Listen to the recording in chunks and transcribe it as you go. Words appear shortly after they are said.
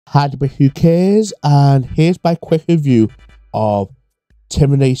Hi, but who cares? And here's my quick review of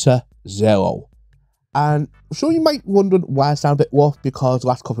Terminator Zero. And I'm sure you might wonder why I sound a bit rough, because the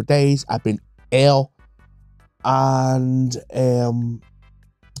last couple of days I've been ill. And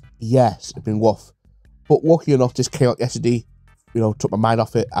yes, it's been rough. But lucky enough, this came out yesterday. Took my mind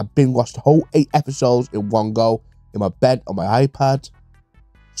off it. I watched the whole 8 episodes in one go in my bed on my iPad.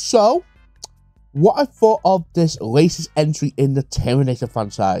 So, what I thought of this latest entry in the Terminator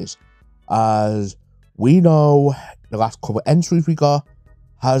franchise, as we know, the last couple of entries we got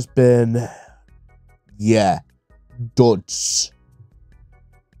has been, duds.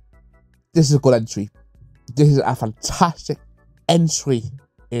 This is a good entry. This is a fantastic entry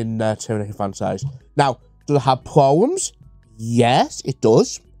in the Terminator franchise. Now, does it have problems? Yes, it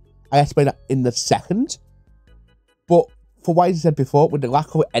does. I'll explain that in a second. But for what I said before, with the last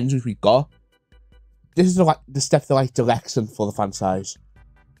couple of entries we got, this is the step in the right direction for the franchise.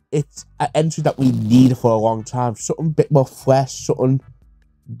 It's an entry that we needed for a long time. Something a bit more fresh, something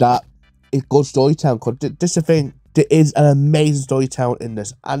that is good storytelling. Because this is the thing, there is an amazing storytelling in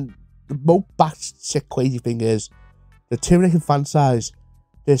this. And the most batshit crazy thing is, the Terminator franchise,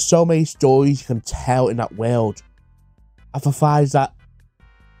 there's so many stories you can tell in that world. And for fives that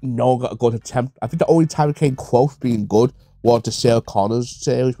no one got a good attempt. I think the only time it came close to being good was the Sarah Connors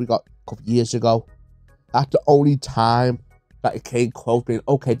series we got a couple of years ago. That's the only time that it came close to being,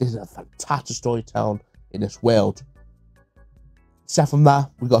 okay, this is a fantastic storytelling in this world. Except from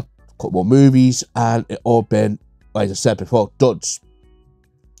that, we got a couple more movies, and it all been, like I said before, duds.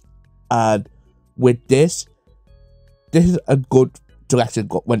 And with this is a good direction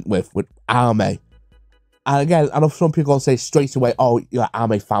went with anime. And again, I know some people gonna say straight away, oh, you're an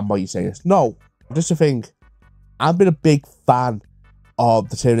anime fanboy, you say this. No, just the thing, I've been a big fan of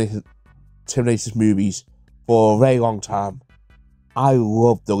the Terminator movies for a very long time. I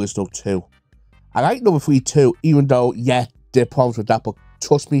love the original 2. I like number 3 too, even though, yeah, there are problems with that, but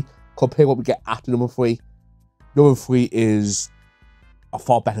trust me, compare what we get after number 3. Number 3 is a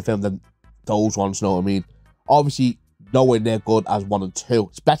far better film than those ones, you know what I mean? Obviously, nowhere near good as 1 and 2,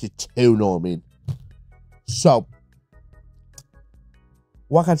 especially 2, you know what I mean? So,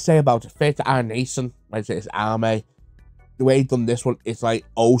 what can I say about it? Fair to animation, like I say, it's anime. The way he's done this one, it's like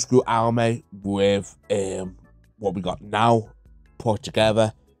old school anime with what we got now put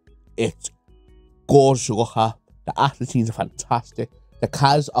together. It's gorgeous to look at. The action scenes are fantastic. The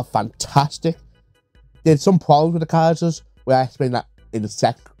characters are fantastic. There's some problems with the characters, where I explain that in a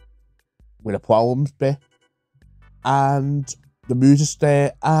sec with the problems bit. And the music's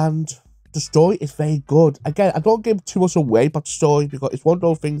there, and the story is very good. Again, I don't give too much away about the story, because it's one of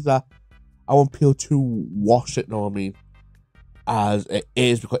those things that I want people to watch it, you know what I mean? As it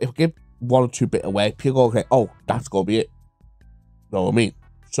is, because if I give 1 or 2 bit away, people go, okay, oh, that's gonna be it. You know what I mean?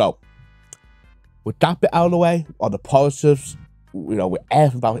 So, with that bit out of the way, on the positives, with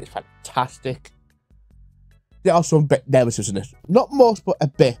everything about it, it's fantastic. There are some bit negatives in this. Not much, but a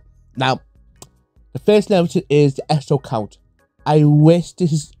bit. Now, the first negative is the episode count. I wish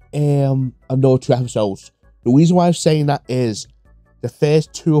this is another 2 episodes. The reason why I'm saying that is the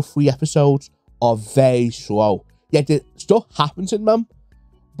first 2 or 3 episodes are very slow. Yeah, stuff happens in them,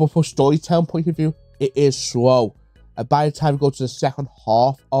 but for storytelling point of view, it is slow. And by the time we go to the second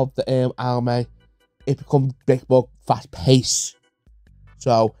half of the anime, it becomes a bit more fast paced.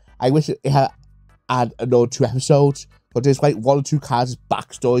 So I wish it had another 2 episodes, but there's like 1 or 2 characters'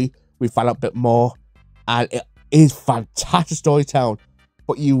 backstory. We find out a bit more, and it is fantastic storytelling.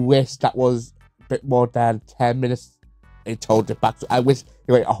 But you wish that was a bit more than 10 minutes. It told the backstory. I wish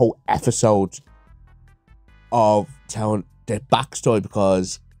it was a whole episode of telling their backstory,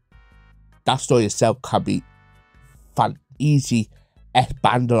 because that story itself can be easy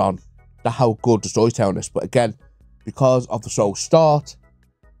expanded on. That's how good the storytelling is. But again, because of the slow start,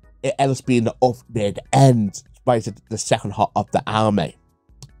 it ends up being up near the end, by the second half of the anime.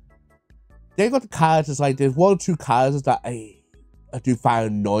 They got the characters, like there's 1 or 2 characters that I do find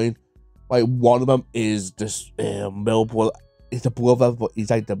annoying. Like one of them is this middle brother. He's the brother, but he's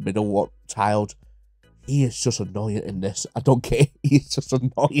like the middle child. He is just annoying in this. I don't get it. He's just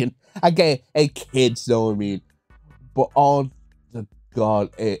annoying. I get it. Hey, kids, know what I mean? But on the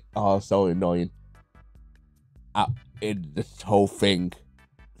God, it are so annoying in this whole thing.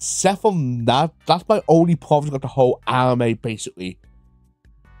 Except from that, that's my only problem with the whole anime, basically.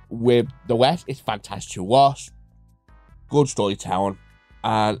 With the rest, it's fantastic to watch. Good storytelling.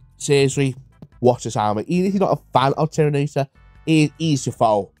 And seriously, watch this anime. Even if you're not a fan of Terminator, it is easy to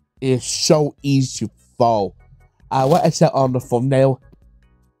follow. It is so easy to follow. What I said on the thumbnail,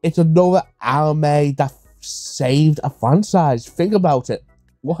 it's another anime that saved a franchise. Think about it.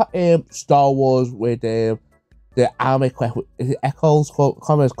 what Star Wars with the anime quest, is it Echoes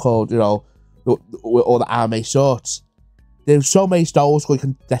comments called, you know, with all the anime shorts. There's so many Star Wars you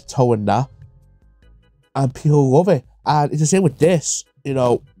can death toe in that, and people love it. And it's the same with this, you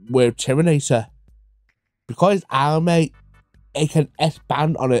know, with Terminator, because it's anime, it can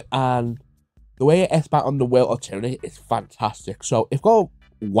expand on it, and the way it expands on the world of Terminator is fantastic. So if I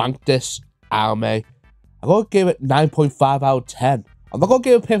wank this anime, I'm gonna give it 9.5 out of 10. I'm not gonna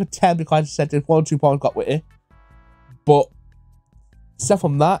give it a perfect 10 because I said there's 1 or 2 points got with it, but except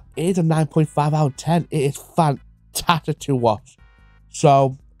from that, it is a 9.5 out of 10. It is fantastic to watch.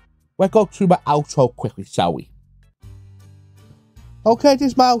 So we'll go through my outro quickly, shall we? Okay,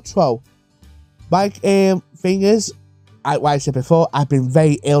 this is my outro. My thing is, like I said before, I've been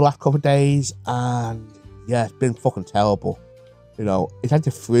very ill the last couple of days, and yeah, it's been fucking terrible. You know, it's like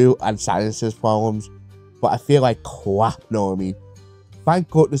the flu and sinuses problems, but I feel like crap, you know what I mean?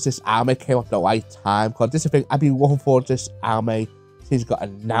 Thank goodness this anime came up at the right time, because this is the thing, I've been looking forward to this anime since it got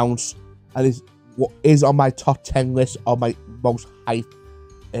announced, and it's what is on my top 10 list of my most hype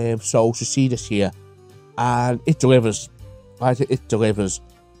shows to see this year, and it delivers. Like I said, it delivers.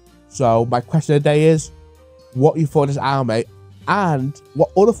 So my question of the day is, what you thought of this anime, and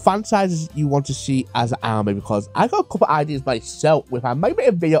what other franchises you want to see as an anime, because I got a couple of ideas myself, which I might make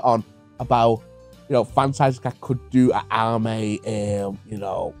a video on about, you know, franchises that could do an anime, you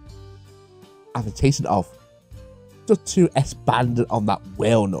know, adaptation of, just to expand it on that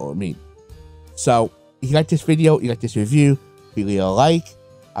world, you know what I mean? So, if you like this video, you like this review, please leave a like,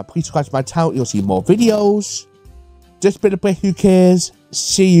 and please subscribe to my channel, you'll see more videos. Just been a break, who cares?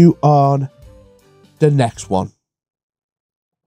 See you on the next one.